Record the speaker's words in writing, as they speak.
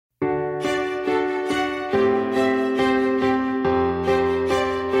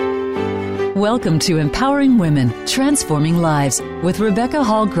Welcome to Empowering Women, Transforming Lives with Rebecca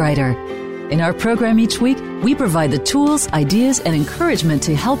Hall-Gruyter. In our program each week, we provide the tools, ideas, and encouragement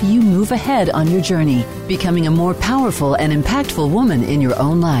to help you move ahead on your journey, becoming a more powerful and impactful woman in your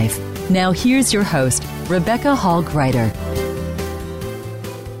own life. Now here's your host, Rebecca Hall-Gruyter.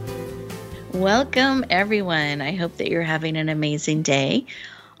 Welcome, everyone. I hope that you're having an amazing day.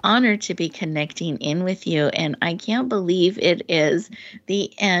 Honored to be connecting in with you, and I can't believe it is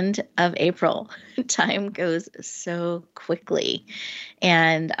the end of April. Time goes so quickly,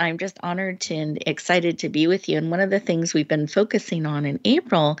 and I'm just honored and excited to be with you. And one of the things we've been focusing on in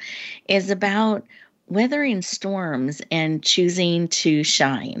April is about weathering storms and choosing to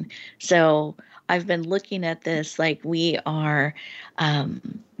shine. So I've been looking at this like we are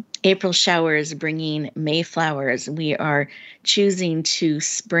April showers bringing May flowers. We are choosing to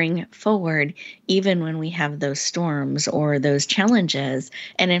spring forward even when we have those storms or those challenges.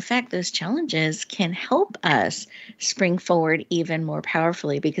 And in fact, those challenges can help us spring forward even more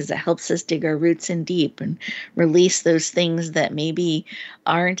powerfully because it helps us dig our roots in deep and release those things that maybe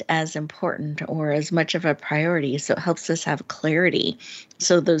aren't as important or as much of a priority. So it helps us have clarity.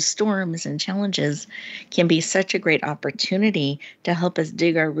 So those storms and challenges can be such a great opportunity to help us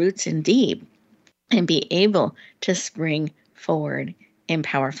dig our roots in deep and be able to spring forward in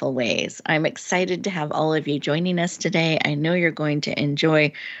powerful ways. I'm excited to have all of you joining us today. I know you're going to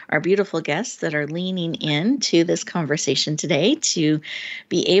enjoy our beautiful guests that are leaning into this conversation today to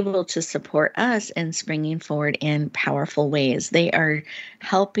be able to support us in springing forward in powerful ways. They are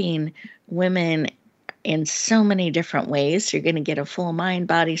helping women in so many different ways. So you're going to get a full mind,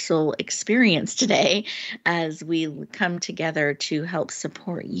 body, soul experience today as we come together to help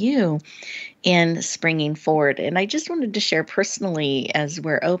support you in springing forward. And I just wanted to share personally, as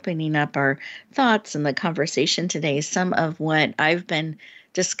we're opening up our thoughts and the conversation today, some of what I've been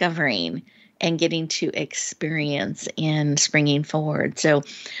discovering and getting to experience in springing forward. So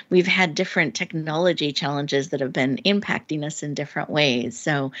we've had different technology challenges that have been impacting us in different ways.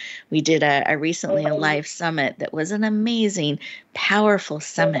 So we did recently a live summit that was an amazing, powerful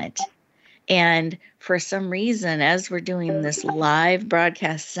summit. And for some reason, as we're doing this live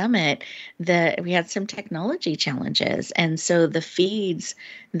broadcast summit, we had some technology challenges. And so the feeds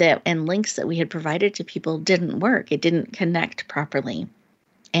and links that we had provided to people didn't work. It didn't connect properly.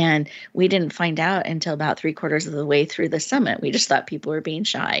 And we didn't find out until about 3/4 of the way through the summit. We just thought people were being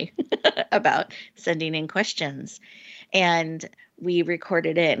shy about sending in questions. And we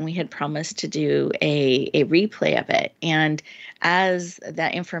recorded it, and we had promised to do a replay of it. And as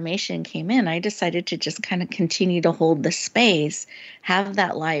that information came in, I decided to just kind of continue to hold the space, have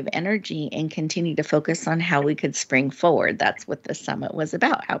that live energy, and continue to focus on how we could spring forward. That's what the summit was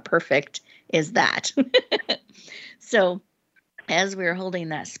about. How perfect is that? So as we were holding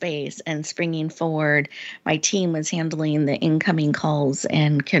that space and springing forward, my team was handling the incoming calls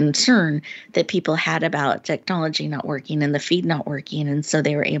and concern that people had about technology not working and the feed not working. And so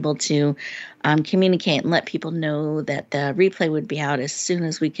they were able to communicate and let people know that the replay would be out as soon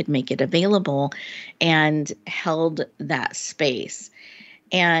as we could make it available, and held that space.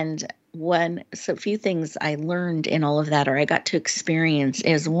 And a few things I learned in all of that, or I got to experience,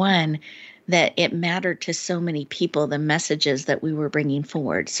 is one, that it mattered to so many people, the messages that we were bringing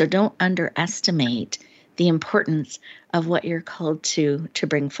forward. So don't underestimate the importance of what you're called to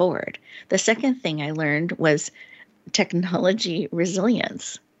bring forward. The second thing I learned was technology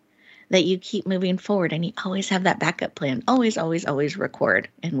resilience, that you keep moving forward and you always have that backup plan. Always, always, always record.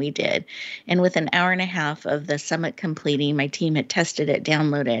 And we did. And with an hour and a half of the summit completing, my team had tested it,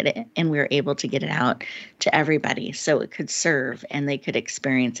 downloaded it, and we were able to get it out to everybody so it could serve and they could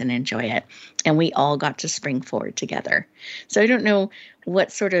experience and enjoy it. And we all got to spring forward together. So I don't know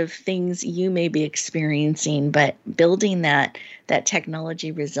what sort of things you may be experiencing, but building that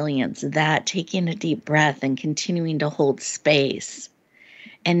technology resilience, that taking a deep breath and continuing to hold space,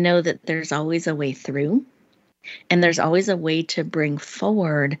 and know that there's always a way through, and there's always a way to bring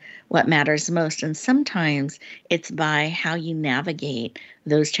forward what matters most. And sometimes it's by how you navigate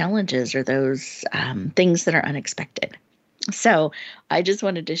those challenges or those things that are unexpected. So I just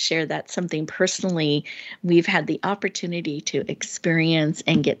wanted to share that something personally we've had the opportunity to experience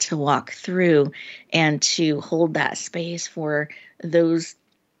and get to walk through, and to hold that space for those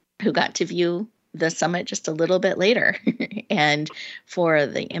who got to view the summit just a little bit later, and for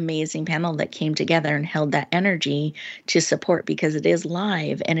the amazing panel that came together and held that energy to support, because it is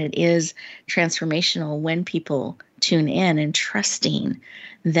live and it is transformational when people tune in, and trusting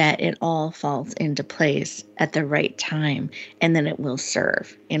that it all falls into place at the right time, and then it will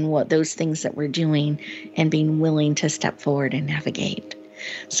serve in what those things that we're doing, and being willing to step forward and navigate.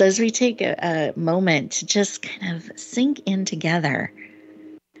 So as we take a moment to just kind of sink in together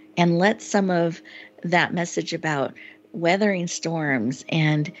and let some of that message about weathering storms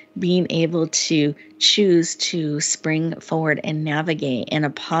and being able to choose to spring forward and navigate in a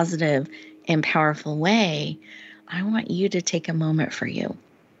positive and powerful way, I want you to take a moment for you.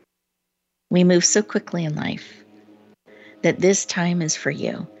 We move so quickly in life that this time is for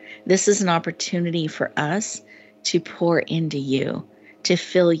you. This is an opportunity for us to pour into you, to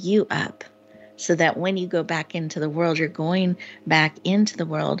fill you up, so that when you go back into the world, you're going back into the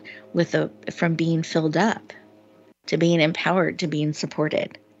world from being filled up to being empowered, to being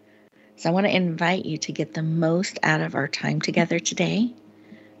supported. So I want to invite you to get the most out of our time together today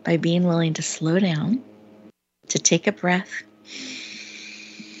by being willing to slow down, to take a breath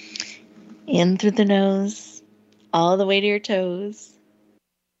in through the nose, all the way to your toes,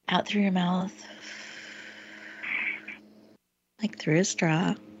 out through your mouth, like through a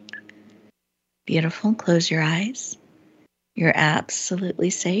straw. Beautiful. Close your eyes. You're absolutely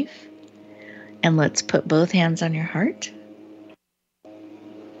safe. And let's put both hands on your heart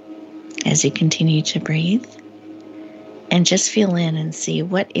as you continue to breathe. And just feel in and see,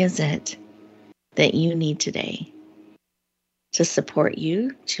 what is it that you need today to support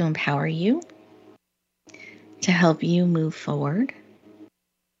you, to empower you, to help you move forward?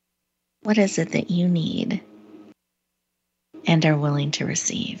 What is it that you need and are willing to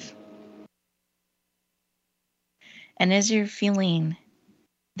receive? And as you're feeling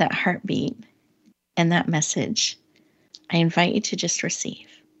that heartbeat and that message, I invite you to just receive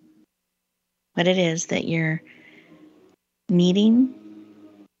what it is that you're needing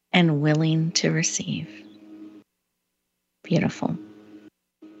and willing to receive. Beautiful.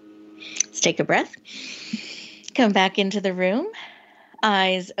 Let's take a breath. Come back into the room,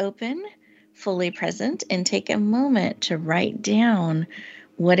 eyes open, fully present, and take a moment to write down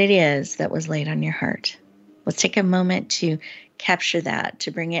what it is that was laid on your heart. Let's take a moment to capture that,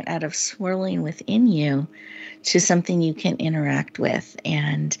 to bring it out of swirling within you to something you can interact with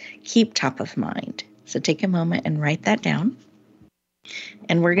and keep top of mind. So take a moment and write that down.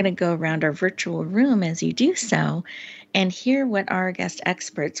 And we're going to go around our virtual room as you do so and hear what our guest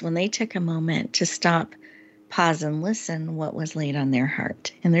experts, when they took a moment to stop, pause, and listen, what was laid on their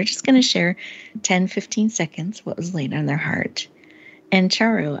heart. And they're just going to share 10, 15 seconds what was laid on their heart. And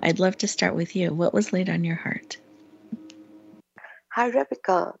Charu, I'd love to start with you. What was laid on your heart? Hi,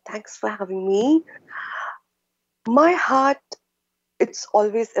 Rebecca. Thanks for having me. My heart, it's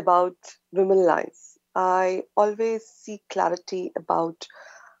always about women's lives. I always seek clarity about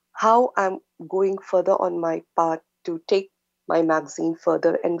how I'm going further on my path to take my magazine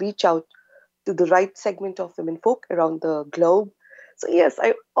further and reach out to the right segment of women folk around the globe. So yes,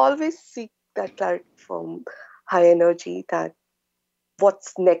 I always seek that clarity from high energy, that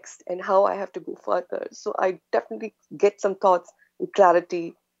what's next and how I have to go further. So I definitely get some thoughts and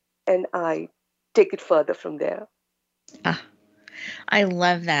clarity, and I take it further from there. I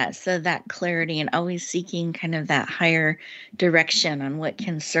love that. So that clarity and always seeking kind of that higher direction on what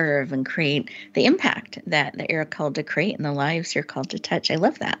can serve and create the impact that you're called to create in the lives you're called to touch. I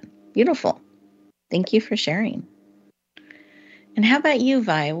love that. Beautiful. Thank you for sharing. And how about you,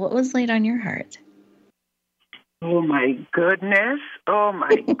 Vi? What was laid on your heart? Oh my goodness.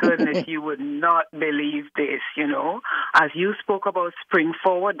 You would not believe this, As you spoke about spring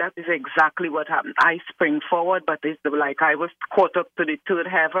forward, that is exactly what happened. I spring forward, but it's like I was caught up to the third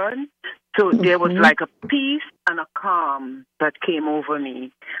heaven. So there was like a peace and a calm that came over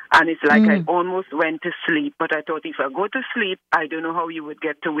me. And it's like I almost went to sleep, but I thought if I go to sleep, I don't know how you would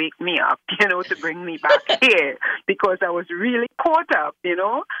get to wake me up, to bring me back here, because I was really caught up,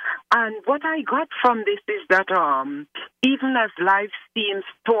 And what I got from this is that even as life seems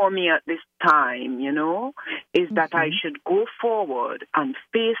stormy at this time, is that I should go forward and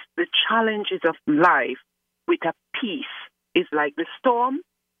face the challenges of life with a peace. It's like the storm,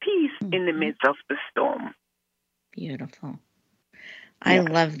 peace in the midst of the storm. Beautiful. I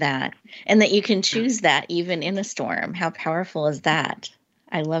love that. And that you can choose that even in a storm. How powerful is that?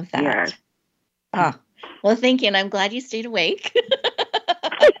 I love that. Yes. Well, thank you. And I'm glad you stayed awake.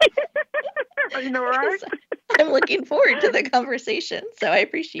 I know, right? I'm looking forward to the conversation, so I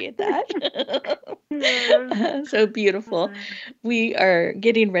appreciate that. So beautiful. We are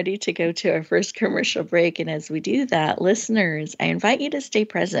getting ready to go to our first commercial break, and as we do that, listeners, I invite you to stay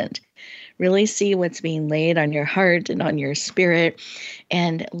present. Really see what's being laid on your heart and on your spirit,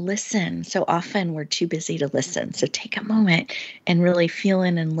 and listen. So often we're too busy to listen. So take a moment and really feel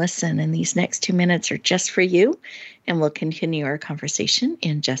in and listen. And these next 2 minutes are just for you, and we'll continue our conversation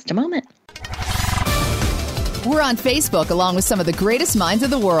in just a moment. We're on Facebook along with some of the greatest minds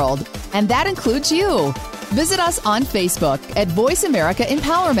of the world, and that includes you. Visit us on Facebook at Voice America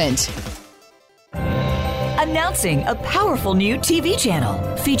Empowerment. Announcing a powerful new TV channel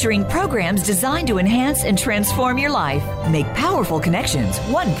featuring programs designed to enhance and transform your life. Make powerful connections,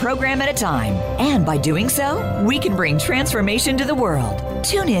 one program at a time. And by doing so, we can bring transformation to the world.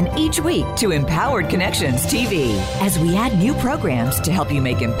 Tune in each week to Empowered Connections TV as we add new programs to help you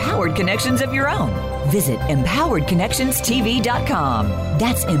make empowered connections of your own. Visit empoweredconnectionstv.com.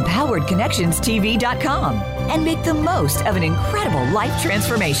 That's empoweredconnectionstv.com. And make the most of an incredible life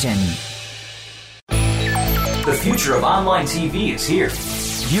transformation. The future of online TV is here.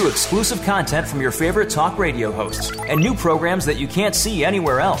 View exclusive content from your favorite talk radio hosts and new programs that you can't see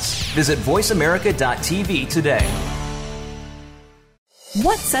anywhere else. Visit voiceamerica.tv today.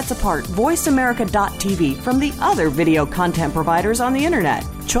 What sets apart VoiceAmerica.tv from the other video content providers on the Internet?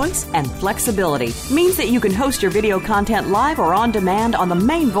 Choice and flexibility means that you can host your video content live or on demand on the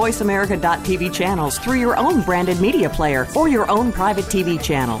main VoiceAmerica.tv channels through your own branded media player or your own private TV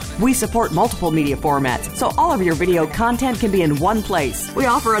channel. We support multiple media formats, so all of your video content can be in one place. We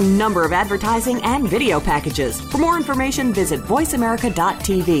offer a number of advertising and video packages. For more information, visit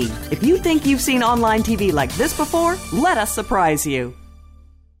VoiceAmerica.tv. If you think you've seen online TV like this before, let us surprise you.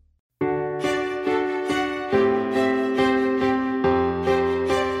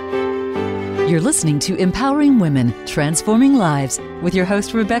 You're listening to Empowering Women, Transforming Lives with your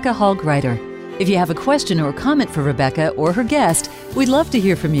host, Rebecca Hall-Gruyter. If you have a question or comment for Rebecca or her guest, we'd love to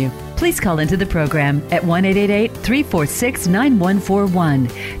hear from you. Please call into the program at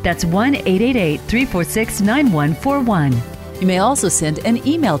 1-888-346-9141. That's 1-888-346-9141. You may also send an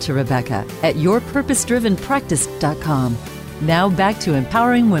email to Rebecca at yourpurposedrivenpractice.com. Now back to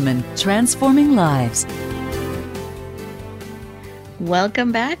Empowering Women, Transforming Lives.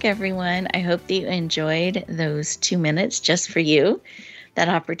 Welcome back, everyone. I hope that you enjoyed those 2 minutes just for you, that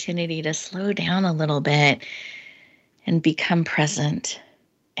opportunity to slow down a little bit and become present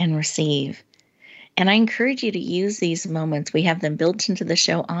and receive. And I encourage you to use these moments. We have them built into the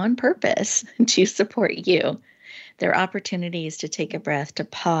show on purpose to support you. They're opportunities to take a breath, to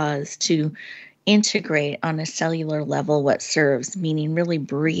pause, to integrate on a cellular level what serves, meaning really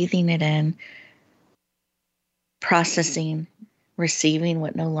breathing it in, processing, receiving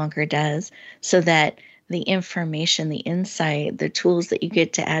what no longer does, so that the information, the insight, the tools that you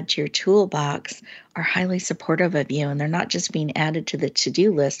get to add to your toolbox are highly supportive of you. And they're not just being added to the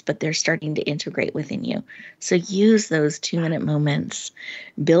to-do list, but they're starting to integrate within you. So use those 2-minute moments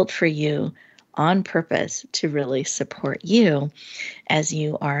built for you on purpose to really support you as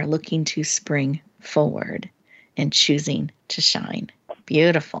you are looking to spring forward and choosing to shine.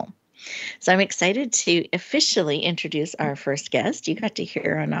 Beautiful. So I'm excited to officially introduce our first guest. You got to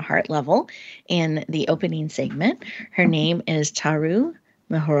hear her on a heart level in the opening segment. Her name is Charu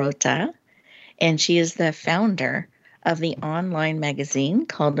Mehrotra, and she is the founder of the online magazine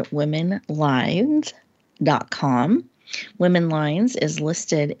called WomenLines.com. Women Lines is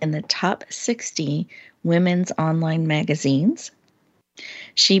listed in the top 60 women's online magazines.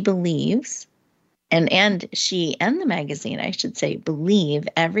 She believes And she and the magazine, I should say, believe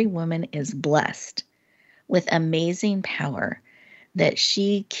every woman is blessed with amazing power that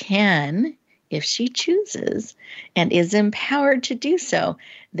she can, if she chooses and is empowered to do so,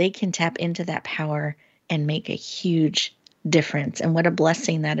 they can tap into that power and make a huge difference. And what a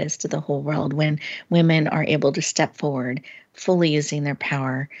blessing that is to the whole world when women are able to step forward, fully using their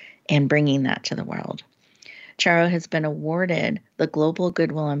power and bringing that to the world. Charu has been awarded the Global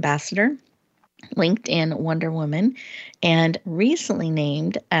Goodwill Ambassador, LinkedIn Wonder Woman, and recently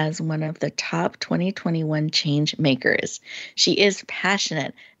named as one of the top 2021 change makers. She is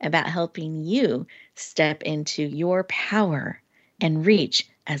passionate about helping you step into your power and reach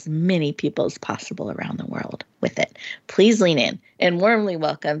as many people as possible around the world with it. Please lean in and warmly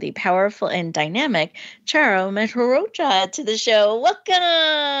welcome the powerful and dynamic Charu Mehrotra to the show.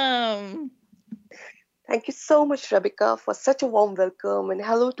 Welcome! Thank you so much, Rebecca, for such a warm welcome, and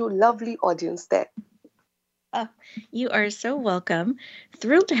hello to lovely audience there. You are so welcome.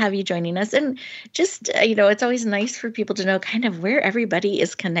 Thrilled to have you joining us. And just, it's always nice for people to know kind of where everybody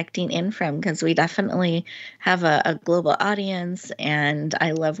is connecting in from, because we definitely have a global audience, and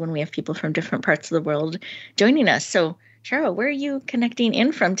I love when we have people from different parts of the world joining us. So, Charu, where are you connecting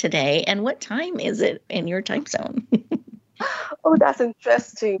in from today, and what time is it in your time zone? Oh, that's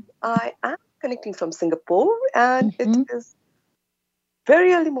interesting. I am connecting from Singapore, and it is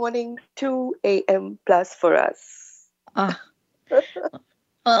very early morning, 2 a.m. plus for us.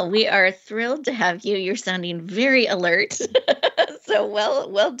 Well, we are thrilled to have you. You're sounding very alert. So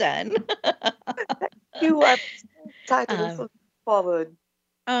well done. you. I'm so excited and Um, so forward.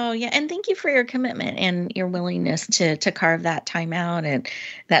 Oh, yeah. And thank you for your commitment and your willingness to carve that time out and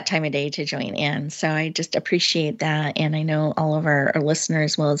that time of day to join in. So I just appreciate that. And I know all of our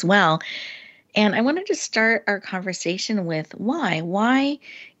listeners will as well. And I wanted to start our conversation with why. Why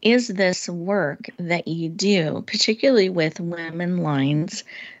is this work that you do, particularly with Women Lines,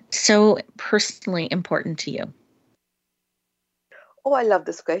 so personally important to you? Oh, I love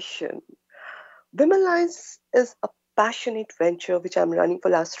this question. Women Lines is a passionate venture which I'm running for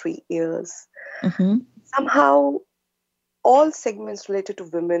last 3 years. Mm-hmm. Somehow, all segments related to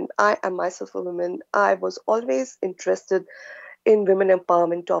women, I am myself a woman. I was always interested in women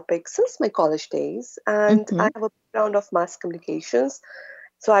empowerment topics since my college days, and Mm-hmm. I have a background of mass communications.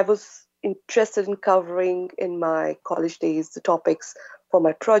 So I was interested in covering in my college days the topics for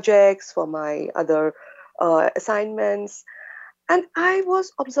my projects, for my other assignments. And I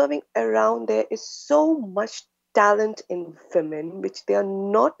was observing around there is so much talent in women which they are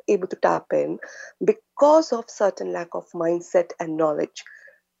not able to tap in because of certain lack of mindset and knowledge.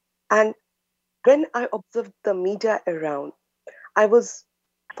 And when I observed the media around, I was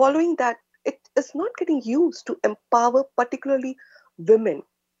following that it is not getting used to empower particularly women.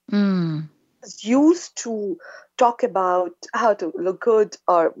 Mm. It's used to talk about how to look good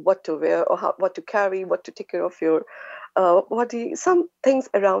or what to wear or what to carry, what to take care of your, some things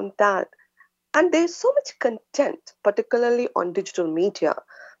around that. And there's so much content, particularly on digital media,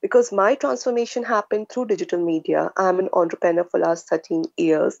 because my transformation happened through digital media. I'm an entrepreneur for the last 13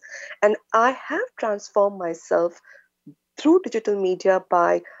 years, and I have transformed myself through digital media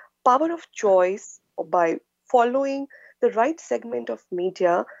by power of choice or by following the right segment of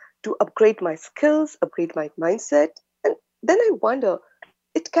media to upgrade my skills, upgrade my mindset. And then I wonder,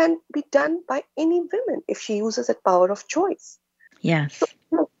 it can be done by any woman if she uses that power of choice. Yes.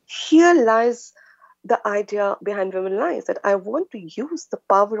 Here lies the idea behind Women Lines, that I want to use the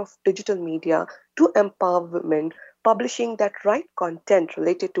power of digital media to empower women, publishing that right content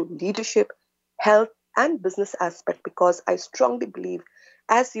related to leadership, health, and business aspect, because I strongly believe,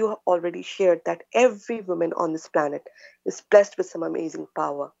 as you have already shared, that every woman on this planet is blessed with some amazing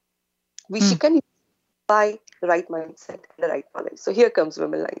power, which she can use by the right mindset and the right knowledge. So here comes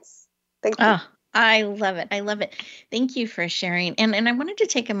Women Lines. Thank you. Oh, I love it. I love it. Thank you for sharing. And I wanted to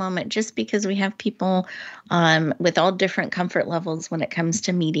take a moment just because we have people with all different comfort levels when it comes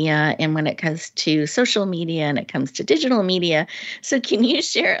to media and when it comes to social media and it comes to digital media. So can you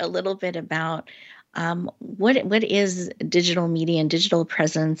share a little bit about what is digital media and digital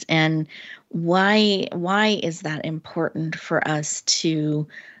presence, and why is that important for us to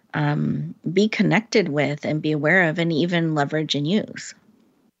be connected with and be aware of and even leverage and use?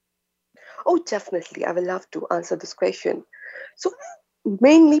 Oh, definitely. I will love to answer this question. So,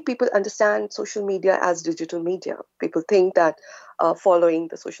 mainly people understand social media as digital media. People think that following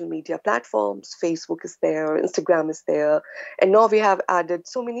the social media platforms, Facebook is there, Instagram is there, and now we have added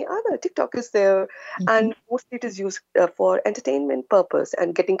so many other. TikTok is there, and mostly it is used for entertainment purpose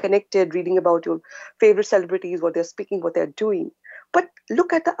and getting connected, reading about your favorite celebrities, what they're speaking, what they're doing. But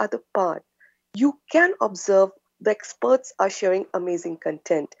look at the other part. You can observe the experts are sharing amazing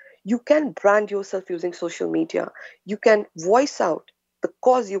content. You can brand yourself using social media. You can voice out the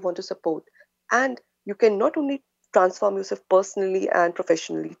cause you want to support. And you can not only transform yourself personally and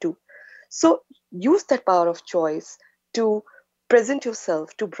professionally too. So use that power of choice to present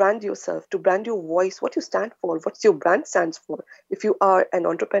yourself, to brand yourself, to brand your voice, what you stand for, what your brand stands for. If you are an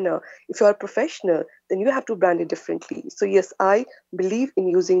entrepreneur, if you are a professional, then you have to brand it differently. So yes, I believe in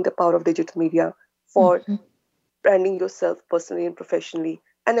using the power of digital media for branding yourself personally and professionally,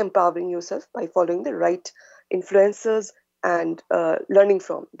 and empowering yourself by following the right influencers and learning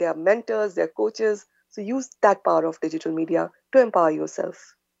from their mentors, their coaches. So use that power of digital media to empower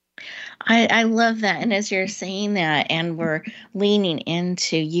yourself. I love that. And as you're saying that, and we're leaning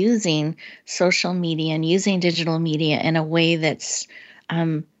into using social media and using digital media in a way that's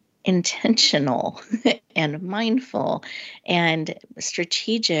intentional and mindful and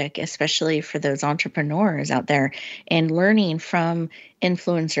strategic, especially for those entrepreneurs out there, and learning from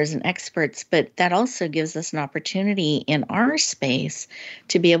influencers and experts. But that also gives us an opportunity in our space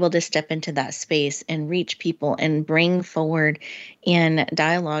to be able to step into that space and reach people and bring forward in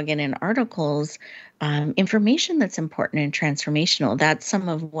dialogue and in articles information that's important and transformational. That's some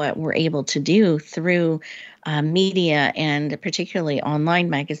of what we're able to do through media and particularly online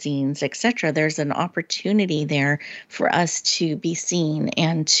magazines, etc. There's an opportunity opportunity there for us to be seen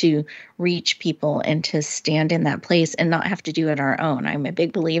and to reach people and to stand in that place and not have to do it our own. I'm a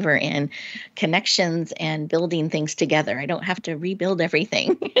big believer in connections and building things together. I don't have to rebuild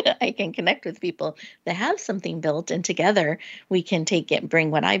everything. I can connect with people that have something built, and together we can take it,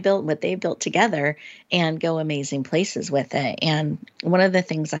 bring what I built, what they built together, and go amazing places with it. And one of the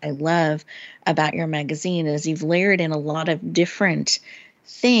things I love about your magazine is you've layered in a lot of different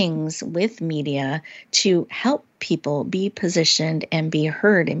things with media to help people be positioned and be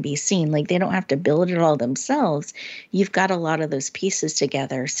heard and be seen. Like, they don't have to build it all themselves. You've got a lot of those pieces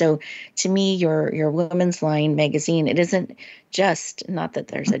together. So to me, your Women's Line magazine, it isn't just, not that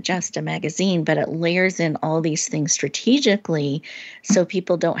there's just a magazine, but it layers in all these things strategically so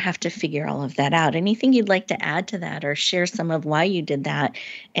people don't have to figure all of that out. Anything you'd like to add to that, or share some of why you did that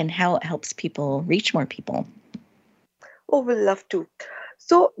and how it helps people reach more people? Oh, we'll love to.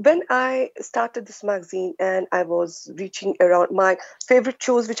 So when I started this magazine and I was reaching around, my favorite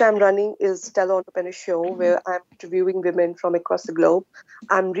shows which I'm running is Stellar Entrepreneur Show, where I'm interviewing women from across the globe.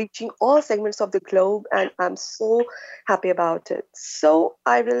 I'm reaching all segments of the globe, and I'm so happy about it. So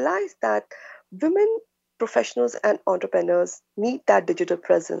I realized that women professionals and entrepreneurs need that digital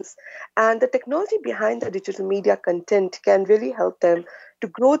presence. And the technology behind the digital media content can really help them to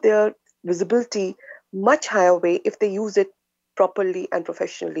grow their visibility much higher way if they use it properly and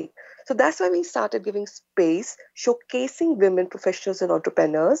professionally. So that's why we started giving space, showcasing women professionals and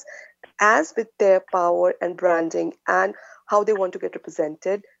entrepreneurs as with their power and branding and how they want to get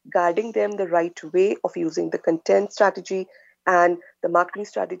represented, guiding them the right way of using the content strategy and the marketing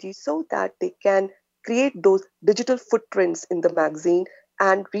strategy so that they can create those digital footprints in the magazine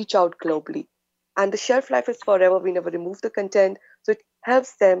and reach out globally. And the shelf life is forever. We never remove the content. So it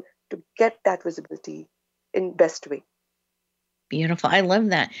helps them to get that visibility in best way. Beautiful. I love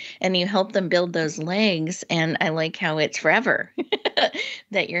that. And you help them build those legs. And I like how it's forever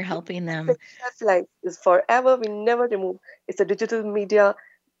that you're helping them. The shelf life is forever. We never remove. It's a digital media.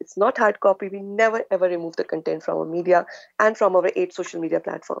 It's not hard copy. We never, ever remove the content from our media and from our 8 social media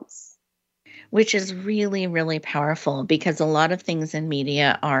platforms. Which is really, really powerful because a lot of things in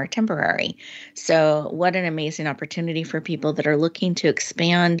media are temporary. So what an amazing opportunity for people that are looking to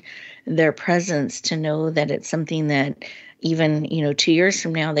expand their presence to know that it's something that even, 2 years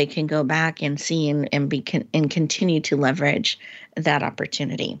from now, they can go back and see and continue to leverage that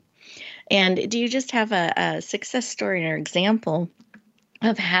opportunity. And do you just have a success story or example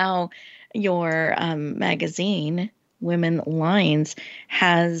of how your magazine, Women Lines,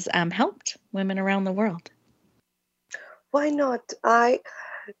 has helped women around the world? Why not? I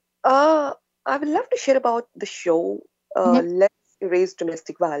would love to share about the show, Let's Erase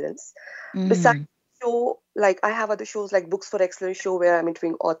Domestic Violence. Besides the show, like I have other shows like Books for Excellence show where I'm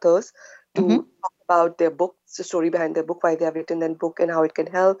interviewing authors to talk about their books, the story behind their book, why they have written that book and how it can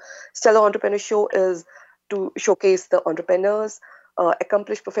help. Stellar Entrepreneur Show is to showcase the entrepreneurs,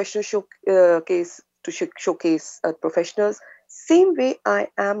 accomplished professional showcase to showcase professionals. Same way I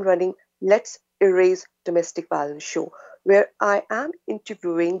am running Let's Erase Domestic Violence show, where I am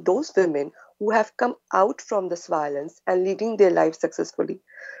interviewing those women who have come out from this violence and leading their life successfully.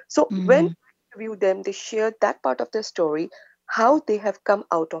 So when I interview them, they share that part of their story, how they have come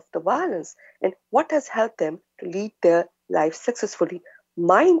out of the violence and what has helped them to lead their life successfully.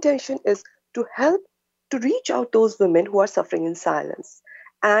 My intention is to help to reach out those women who are suffering in silence.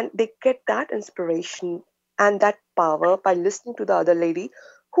 And they get that inspiration and that power by listening to the other lady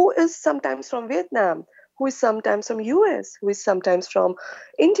who is sometimes from Vietnam, who is sometimes from US, who is sometimes from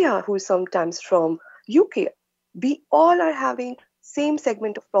India, who is sometimes from UK. We all are having same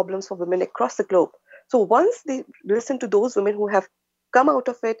segment of problems for women across the globe. So once they listen to those women who have come out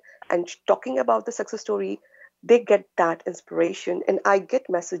of it and talking about the success story, they get that inspiration. And I get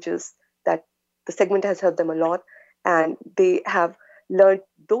messages that the segment has helped them a lot and they have learned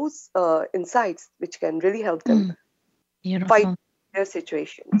those insights which can really help them fight their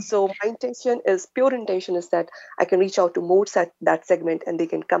situation. So my pure intention is that I can reach out to more that segment and they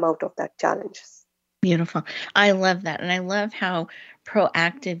can come out of that challenge. Beautiful. I love that. And I love how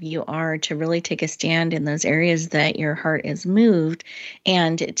proactive you are to really take a stand in those areas that your heart is moved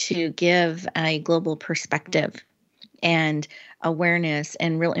and to give a global perspective and awareness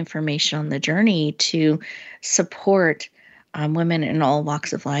and real information on the journey to support women in all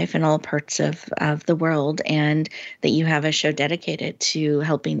walks of life and all parts of the world, and that you have a show dedicated to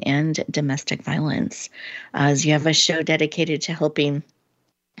helping end domestic violence. As you have a show dedicated to helping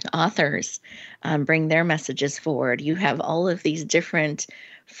authors bring their messages forward. You have all of these different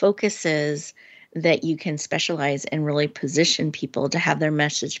focuses that you can specialize and really position people to have their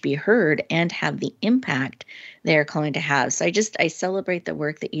message be heard and have the impact they're calling to have. So I celebrate the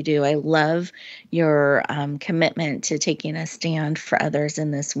work that you do. I love your commitment to taking a stand for others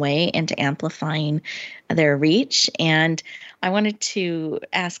in this way and to amplifying their reach. And I wanted to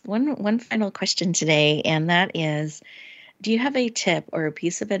ask one final question today, and that is, do you have a tip or a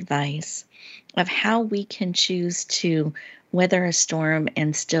piece of advice of how we can choose to weather a storm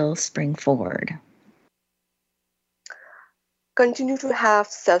and still spring forward? Continue to have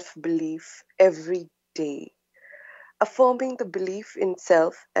self-belief every day. Affirming the belief in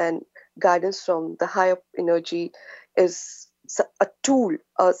self and guidance from the higher energy is a tool,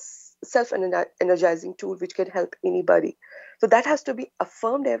 a self-energizing tool which can help anybody. So that has to be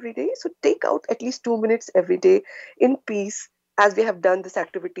affirmed every day. So take out at least 2 minutes every day in peace, as we have done these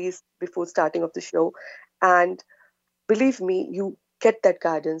activities before starting of the show. And believe me, you get that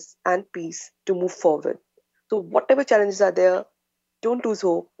guidance and peace to move forward. So whatever challenges are there, don't lose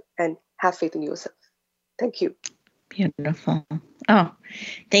hope and have faith in yourself. Thank you. Beautiful. Oh,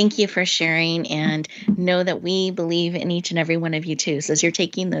 thank you for sharing, and know that we believe in each and every one of you too. So as you're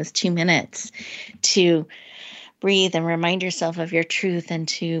taking those 2 minutes to breathe and remind yourself of your truth and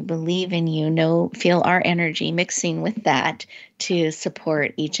to believe in you, feel our energy mixing with that to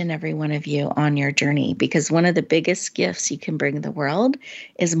support each and every one of you on your journey, because one of the biggest gifts you can bring the world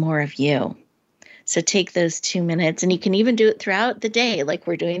is more of you. So take those 2 minutes, and you can even do it throughout the day like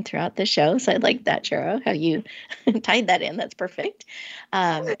we're doing throughout the show. So I like that, Charo, how you tied that in. That's perfect.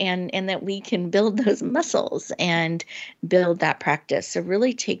 And that we can build those muscles and build that practice. So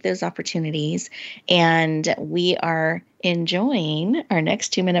really take those opportunities. And we are enjoying our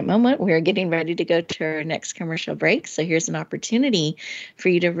next 2-minute moment. We are getting ready to go to our next commercial break. So here's an opportunity for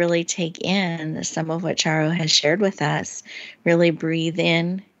you to really take in some of what Charo has shared with us. Really breathe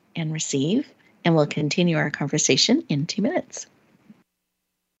in and receive. And we'll continue our conversation in 2 minutes.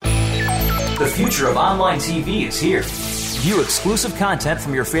 The future of online TV is here. View exclusive content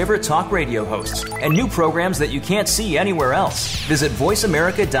from your favorite talk radio hosts and new programs that you can't see anywhere else. Visit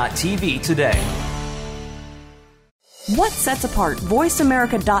voiceamerica.tv today. What sets apart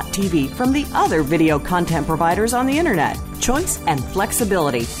VoiceAmerica.tv from the other video content providers on the internet? Choice and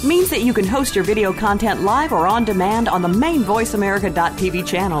flexibility means that you can host your video content live or on demand on the main VoiceAmerica.tv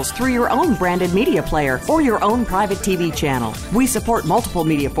channels through your own branded media player or your own private TV channel. We support multiple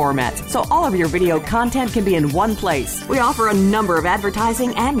media formats, so all of your video content can be in one place. We offer a number of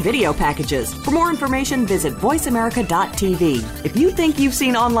advertising and video packages. For more information, visit VoiceAmerica.tv. If you think you've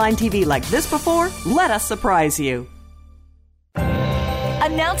seen online TV like this before, let us surprise you.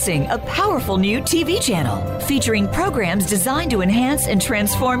 Announcing a powerful new TV channel featuring programs designed to enhance and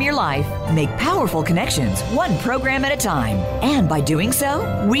transform your life. Make powerful connections, one program at a time. And by doing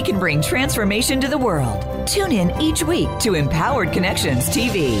so, we can bring transformation to the world. Tune in each week to Empowered Connections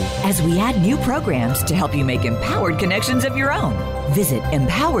TV as we add new programs to help you make empowered connections of your own. Visit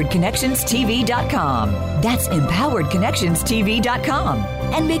empoweredconnectionstv.com. That's empoweredconnectionstv.com.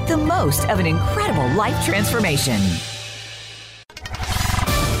 And make the most of an incredible life transformation.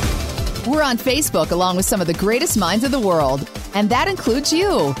 We're on Facebook along with some of the greatest minds of the world, and that includes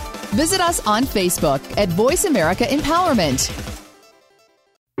you. Visit us on Facebook at Voice America Empowerment.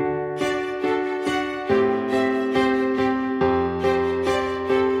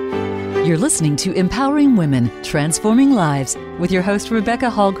 You're listening to Empowering Women, Transforming Lives with your host, Rebecca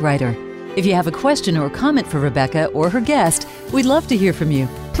Hall-Gruyter. If you have a question or comment for Rebecca or her guest, we'd love to hear from you.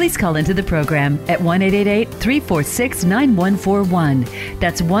 Please call into the program at 1-888-346-9141.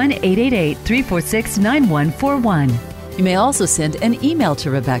 That's 1-888-346-9141. You may also send an email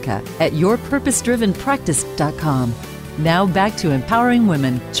to Rebecca at yourpurposedrivenpractice.com. Now back to Empowering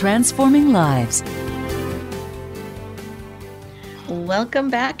Women, Transforming Lives. Welcome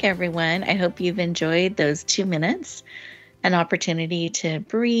back, everyone. I hope you've enjoyed those 2 minutes, an opportunity to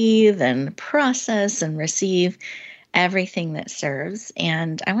breathe and process and receive everything that serves.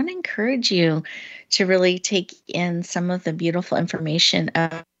 And I want to encourage you to really take in some of the beautiful information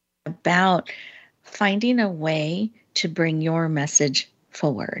about finding a way to bring your message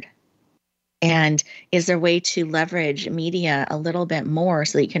forward. And is there a way to leverage media a little bit more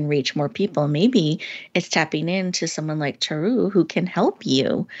so that you can reach more people? Maybe it's tapping into someone like Charo who can help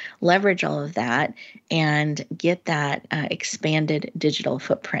you leverage all of that and get that expanded digital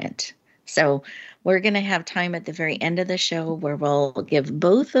footprint. So we're going to have time at the very end of the show where we'll give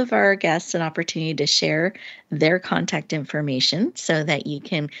both of our guests an opportunity to share their contact information so that you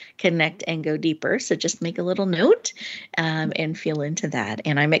can connect and go deeper. So just make a little note and feel into that.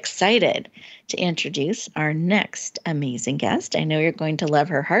 And I'm excited to introduce our next amazing guest. I know you're going to love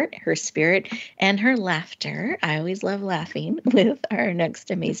her heart, her spirit, and her laughter. I always love laughing with our next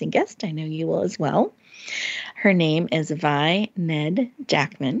amazing guest. I know you will as well. Her name is Vi Ned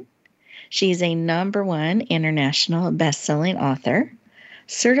Jackman. She's a #1 international best-selling author,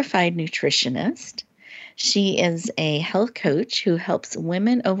 certified nutritionist. She is a health coach who helps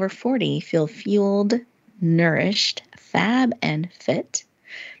women over 40 feel fueled, nourished, fab, and fit.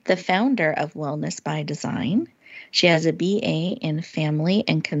 The founder of Wellness by Design. She has a BA in Family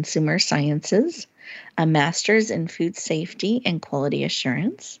and Consumer Sciences, a master's in Food Safety and Quality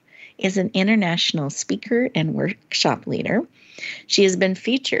Assurance, is an international speaker and workshop leader. She has been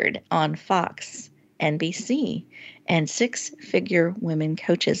featured on Fox, NBC, and Six Figure Women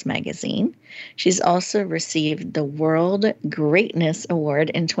Coaches magazine. She's also received the World Greatness Award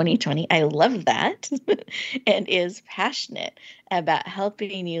in 2020. I love that. And is passionate about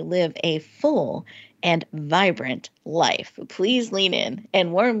helping you live a full and vibrant life. Please lean in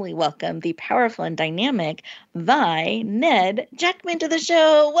and warmly welcome the powerful and dynamic Vi Ned Jackman to the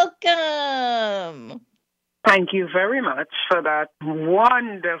show. Welcome. Thank you very much for that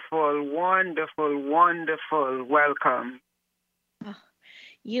wonderful, wonderful, wonderful welcome. Oh,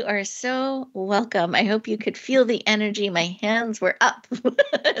 you are so welcome. I hope you could feel the energy. My hands were up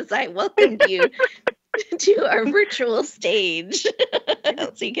as I welcomed you to our virtual stage.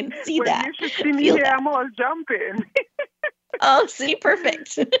 So you can see that. You should see me here. I'm all jumping. Oh, see,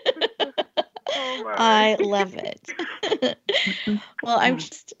 perfect. Oh, I love it. Well, I'm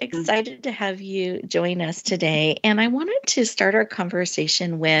just excited to have you join us today. And I wanted to start our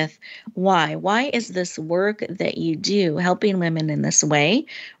conversation with why. Why is this work that you do, helping women in this way,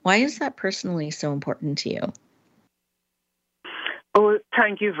 why is that personally so important to you? Oh,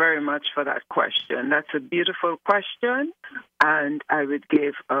 thank you very much for that question. That's a beautiful question, and I would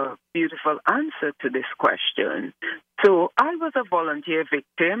give a beautiful answer to this question. So I was a volunteer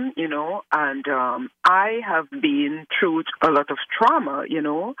victim, and I have been through a lot of trauma,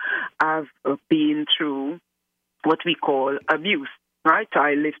 I've been through what we call abuse, right?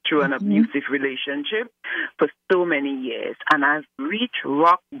 I lived through an abusive relationship for so many years, and I've reached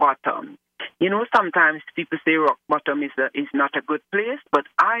rock bottom. Sometimes people say rock bottom is not a good place, but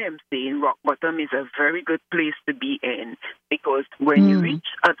I am saying rock bottom is a very good place to be in, because when you reach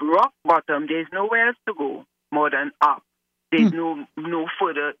at rock bottom, there's nowhere else to go more than up. There's no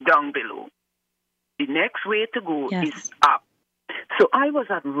further down below. The next way to go is up. So I was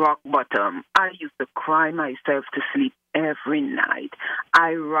at rock bottom. I used to cry myself to sleep every night.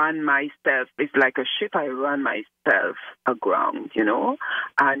 I ran myself, it's like a ship, I ran myself aground,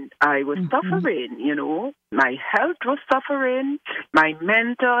 and I was suffering, my health was suffering, my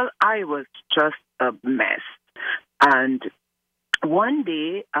mental, I was just a mess. And one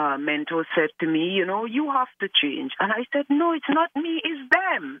day, a mentor said to me, you have to change. And I said, no, it's not me, it's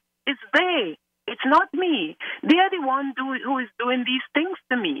them, it's they. It's not me. They are the one who is doing these things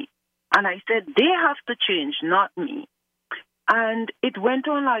to me. And I said, they have to change, not me. And it went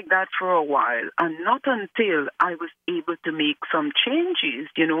on like that for a while. And not until I was able to make some changes,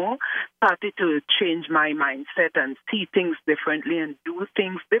 started to change my mindset and see things differently and do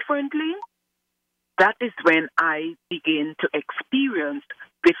things differently. That is when I began to experience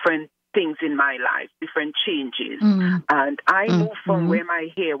different things in my life, different changes. And I moved from where my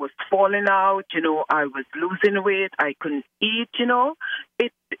hair was falling out, I was losing weight, I couldn't eat,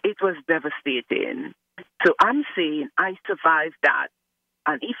 it was devastating. So I'm saying I survived that.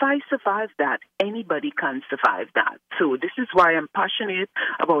 And if I survive that, anybody can survive that. So this is why I'm passionate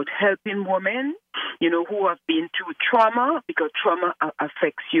about helping women, who have been through trauma, because trauma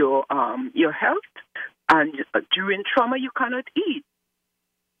affects your health. And during trauma, you cannot eat.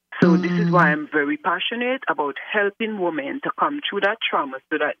 So this is why I'm very passionate about helping women to come through that trauma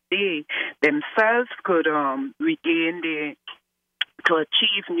so that they themselves could to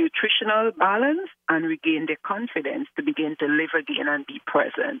achieve nutritional balance and regain their confidence to begin to live again and be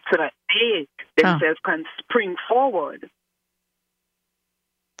present so that they themselves can spring forward.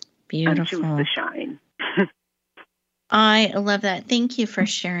 Beautiful. And choose to shine. I love that. Thank you for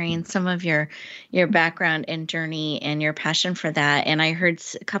sharing some of your background and journey and your passion for that. And I heard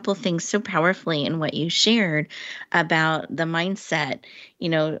a couple of things so powerfully in what you shared about the mindset,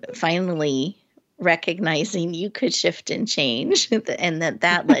 finally recognizing you could shift and change, and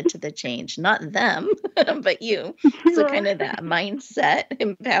that led to the change, not them, but you. So kind of that mindset,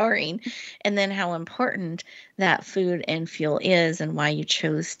 empowering, and then how important that food and fuel is, and why you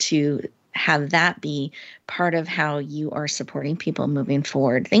chose to have that be part of how you are supporting people moving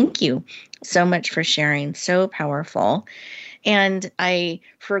forward. Thank you so much for sharing. So powerful. And I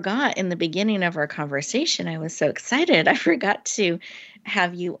forgot in the beginning of our conversation, I was so excited. I forgot to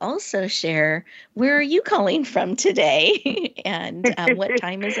have you also share, where are you calling from today? And what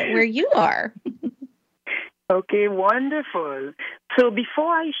time is it where you are? Okay, wonderful. So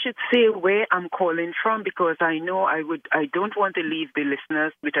before I should say where I'm calling from, because I know I don't want to leave the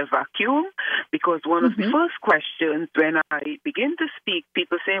listeners with a vacuum, because one of the first questions when I begin to speak,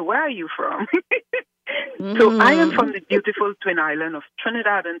 people say, where are you from? So I am from the beautiful Twin Island of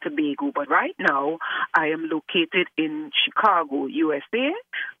Trinidad and Tobago, but right now I am located in Chicago, USA,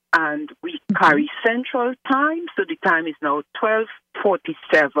 and we carry Central Time, so the time is now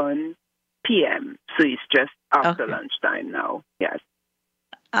 12:47 p.m., so it's just after lunchtime now. Yes.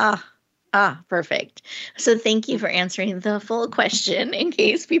 Perfect. So thank you for answering the full question in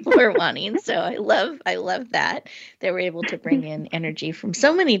case people are wanting. So I love that we're able to bring in energy from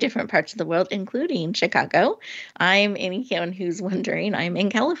so many different parts of the world, including Chicago. I'm anyone who's wondering, I'm in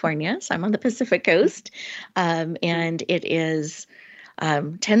California, so I'm on the Pacific Coast, and it is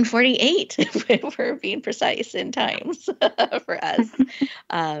 10:48 if we're being precise in times for us,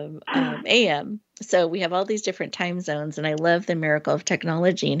 AM. So we have all these different time zones, and I love the miracle of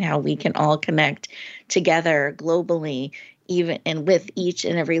technology and how we can all connect together globally, even and with each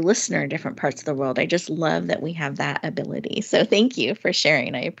and every listener in different parts of the world. I just love that we have that ability. So thank you for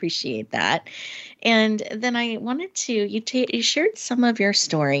sharing. I appreciate that. And then I wanted to, you shared some of your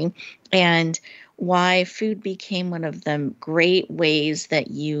story and why food became one of the great ways that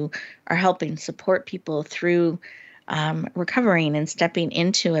you are helping support people through recovering and stepping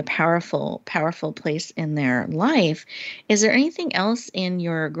into a powerful place in their life. Is there anything else in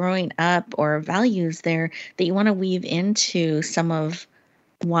your growing up or values there that you want to weave into some of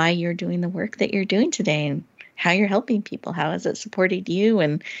why you're doing the work that you're doing today and how you're helping people? How has it supported you,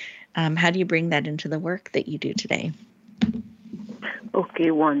 and how do you bring that into the work that you do today?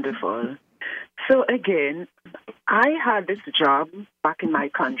 Okay, wonderful. So again, I had this job back in my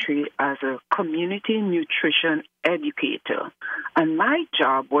country as a community nutrition educator. And my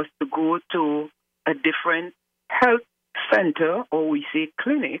job was to go to a different health center, or we say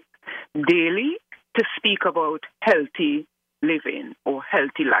clinic, daily to speak about healthy living or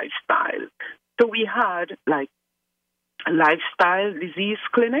healthy lifestyle. So we had like a lifestyle disease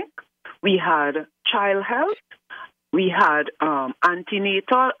clinic, we had child health, we had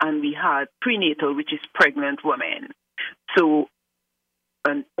antenatal, and we had prenatal, which is pregnant women. So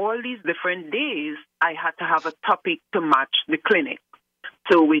on all these different days, I had to have a topic to match the clinic.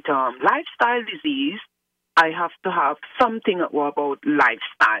 So with lifestyle disease, I have to have something about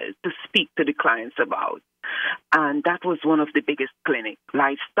lifestyle to speak to the clients about. And that was one of the biggest clinics,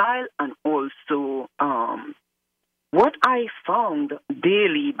 lifestyle, and also what I found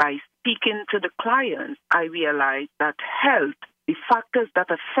daily by speaking to the clients, I realized that health, the factors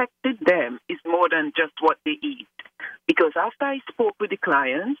that affected them is more than just what they eat. Because after I spoke with the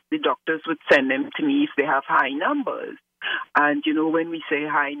clients, the doctors would send them to me if they have high numbers. And, you know, when we say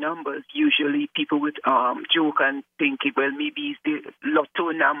high numbers, usually people would joke and think, well, maybe it's the lotto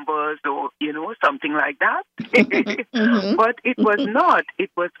numbers or, you know, something like that. But it was not.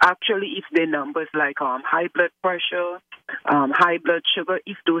 It was actually if the numbers like high blood pressure, high blood sugar,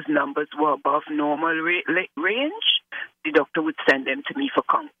 if those numbers were above normal range, the doctor would send them to me for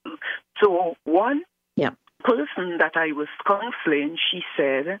counsel. So one person that I was counseling, she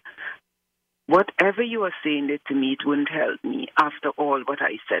said, whatever you are saying it to me, it wouldn't help me after all what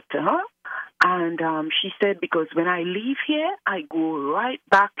I said to her. And she said, because when I leave here, I go right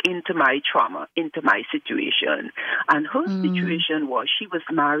back into my trauma, into my situation. And her situation was she was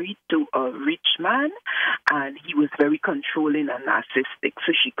married to a rich man, and he was very controlling and narcissistic.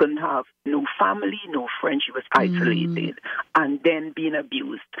 So she couldn't have no family, no friends. She was isolated and then being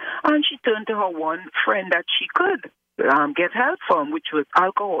abused. And she turned to her one friend that she could get help from, which was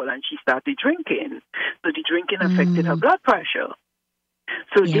alcohol, and she started drinking. So the drinking affected her blood pressure.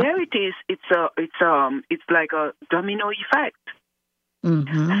 So there it is. It's like a domino effect.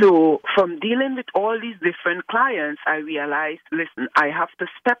 So from dealing with all these different clients, I realized, listen, I have to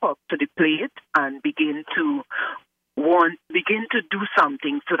step up to the plate and begin to do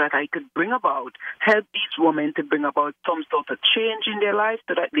something so that I could help these women to bring about some sort of change in their life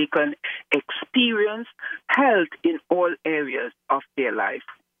so that they can experience health in all areas of their life.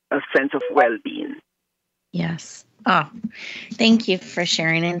 a sense of well-being. Yes. Oh, thank you for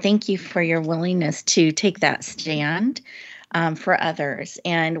sharing, and thank you for your willingness to take that stand for others.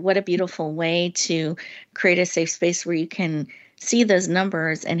 And what a beautiful way to create a safe space where you can see those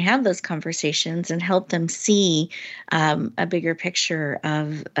numbers and have those conversations and help them see a bigger picture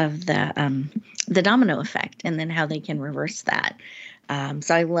of the domino effect, and then how they can reverse that.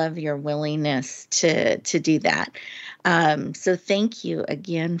 So I love your willingness to do that. So thank you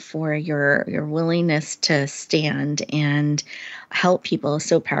again for your willingness to stand and help people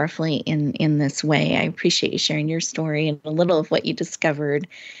so powerfully in this way. I appreciate you sharing your story and a little of what you discovered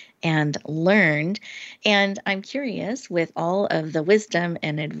and learned. And I'm curious, with all of the wisdom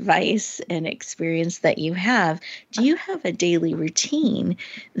and advice and experience that you have, do you have a daily routine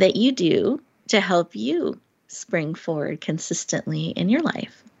that you do to help you spring forward consistently in your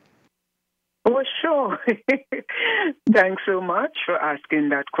life? Oh, sure. Thanks so much for asking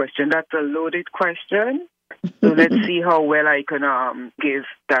that question. That's a loaded question. So let's see how well I can give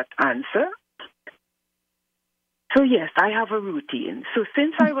that answer. So yes, I have a routine. So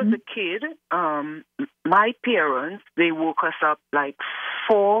since I was a kid, my parents, they woke us up like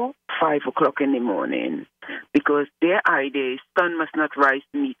 4, 5 o'clock in the morning, because their idea is sun must not rise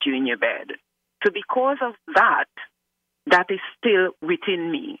to meet you in your bed. So because of that, that is still within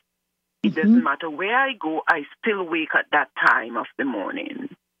me. It doesn't matter where I go, I still wake at that time of the morning.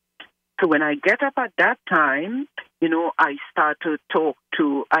 So when I get up at that time, I start to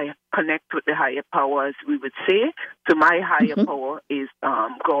I connect with the higher powers, we would say. So my higher power is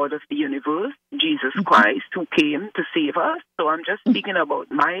God of the universe, Jesus Christ, who came to save us. So I'm just speaking about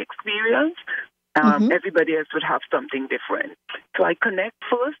my experience. Everybody else would have something different. So I connect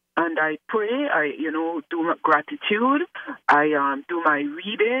first and I pray. I, do my gratitude. I do my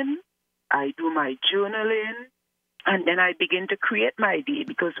reading. I do my journaling. And then I begin to create my day,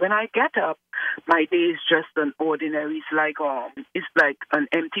 because when I get up, my day is just an ordinary, it's like an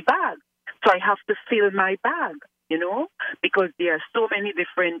empty bag. So I have to fill my bag, because there are so many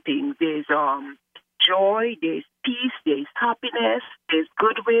different things. There's joy, there's peace, there's happiness, there's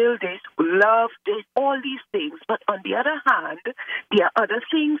goodwill, there's love, there's all these things. But on the other hand, there are other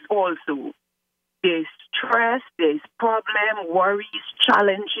things also. There's stress, there's problem, worries,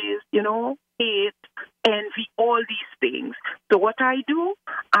 challenges, hate, envy, all these things. So what I do,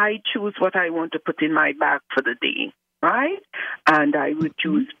 I choose what I want to put in my bag for the day, right? And I would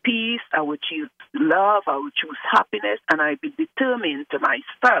choose peace, I would choose love, I would choose happiness, and I'd be determined to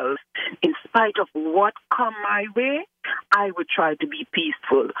myself, in spite of what come my way, I would try to be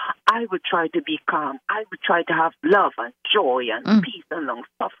peaceful. I would try to be calm. I would try to have love and joy and peace and long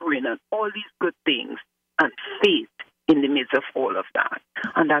suffering and all these good things and faith in the midst of all of that.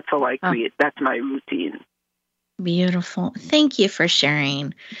 And that's how I create. That's my routine. Beautiful. Thank you for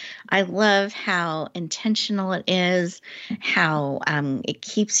sharing. I love how intentional it is, how it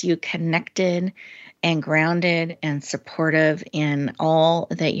keeps you connected and grounded and supportive in all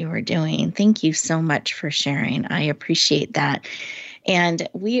that you are doing. Thank you so much for sharing. I appreciate that. And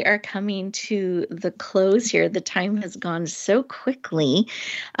we are coming to the close here. The time has gone so quickly.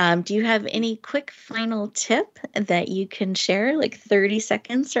 Do you have any quick final tip that you can share, like 30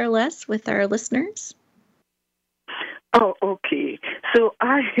 seconds or less, with our listeners? Oh, okay. So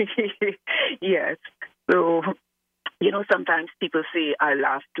yes. So, sometimes people say I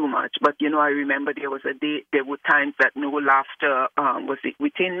laugh too much, but, I remember there were times that no laughter was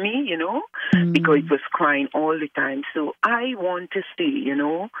within me, because it was crying all the time. So I want to say,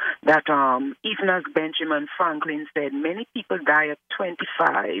 that even as Benjamin Franklin said, many people die at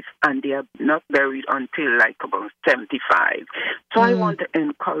 25 and they are not buried until like about 75. So I want to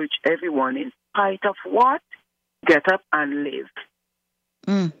encourage everyone, in spite of what, get up and live.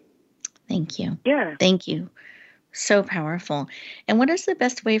 Thank you. Yeah. Thank you. So powerful. And what is the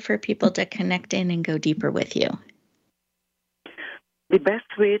best way for people to connect in and go deeper with you? The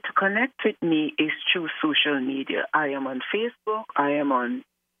best way to connect with me is through social media. I am on Facebook, I am on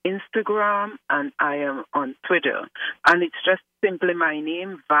Instagram, and I am on Twitter. And it's just simply my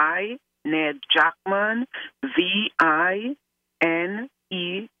name, Vi Ned Jackman,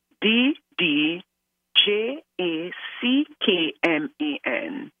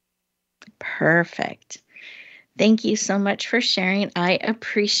 VINEDDJACKMAN. Perfect. Thank you so much for sharing. I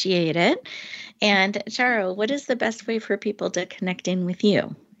appreciate it. And Charo, what is the best way for people to connect in with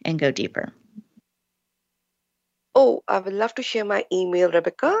you and go deeper? Oh, I would love to share my email,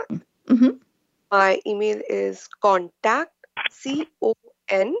 Rebecca. My email is contact, CONTACT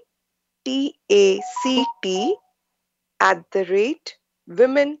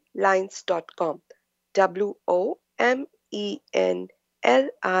 @womenlines.com. WOMENLINES.com.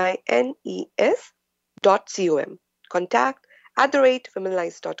 lines.com.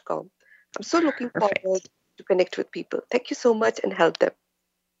 contact@womenlines.com. I'm so looking forward to connect with people. Thank you so much and help them.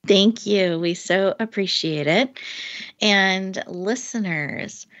 Thank you. We so appreciate it. And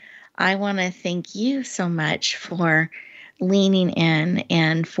listeners, I want to thank you so much for leaning in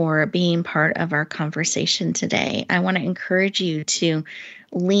and for being part of our conversation today. I want to encourage you to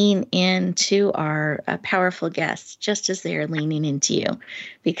lean into our powerful guests just as they are leaning into you,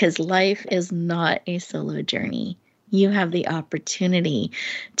 because life is not a solo journey. You have the opportunity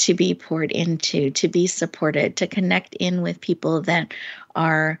to be poured into, to be supported, to connect in with people that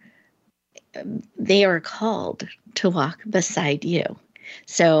are called to walk beside you.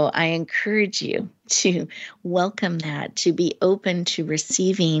 So I encourage you to welcome that, to be open to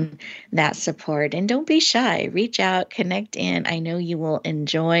receiving that support. And don't be shy. Reach out, connect in. I know you will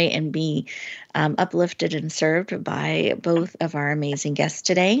enjoy and be uplifted and served by both of our amazing guests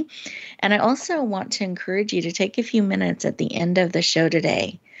today. And I also want to encourage you to take a few minutes at the end of the show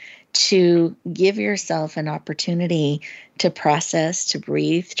today to give yourself an opportunity to process, to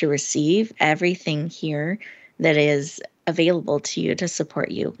breathe, to receive everything here that is available to you to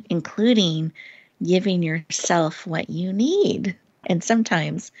support you, including giving yourself what you need. And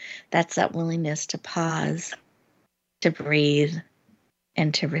sometimes that's that willingness to pause, to breathe,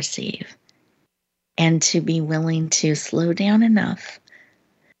 and to receive, and to be willing to slow down enough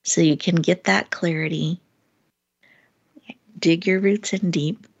so you can get that clarity, dig your roots in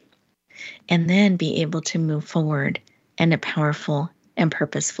deep, and then be able to move forward in a powerful and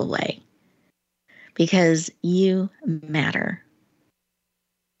purposeful way. Because you matter.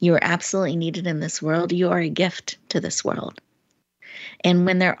 You are absolutely needed in this world. You are a gift to this world. And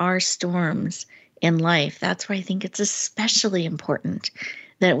when there are storms in life, that's why I think it's especially important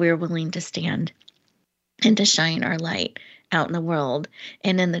that we're willing to stand and to shine our light out in the world.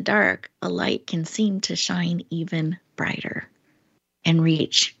 And in the dark, a light can seem to shine even brighter and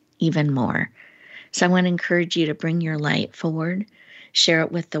reach even more. So I want to encourage you to bring your light forward, share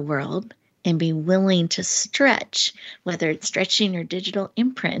it with the world, and be willing to stretch, whether it's stretching your digital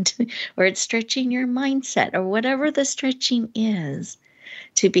imprint or it's stretching your mindset or whatever the stretching is,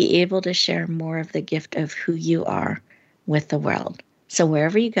 to be able to share more of the gift of who you are with the world. So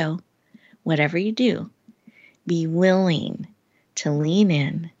wherever you go, whatever you do, be willing to lean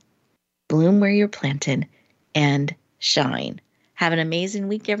in, bloom where you're planted, and shine. Have an amazing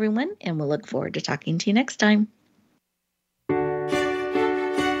week, everyone, and we'll look forward to talking to you next time.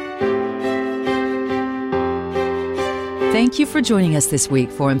 Thank you for joining us this week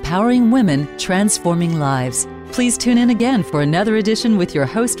for Empowering Women, Transforming Lives. Please tune in again for another edition with your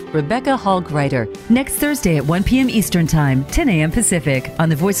host, Rebecca Hall-Gruyter, next Thursday at 1 p.m. Eastern Time, 10 a.m. Pacific, on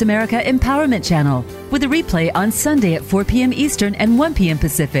the Voice America Empowerment Channel, with a replay on Sunday at 4 p.m. Eastern and 1 p.m.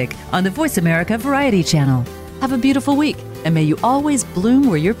 Pacific on the Voice America Variety Channel. Have a beautiful week, and may you always bloom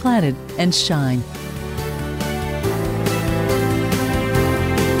where you're planted and shine.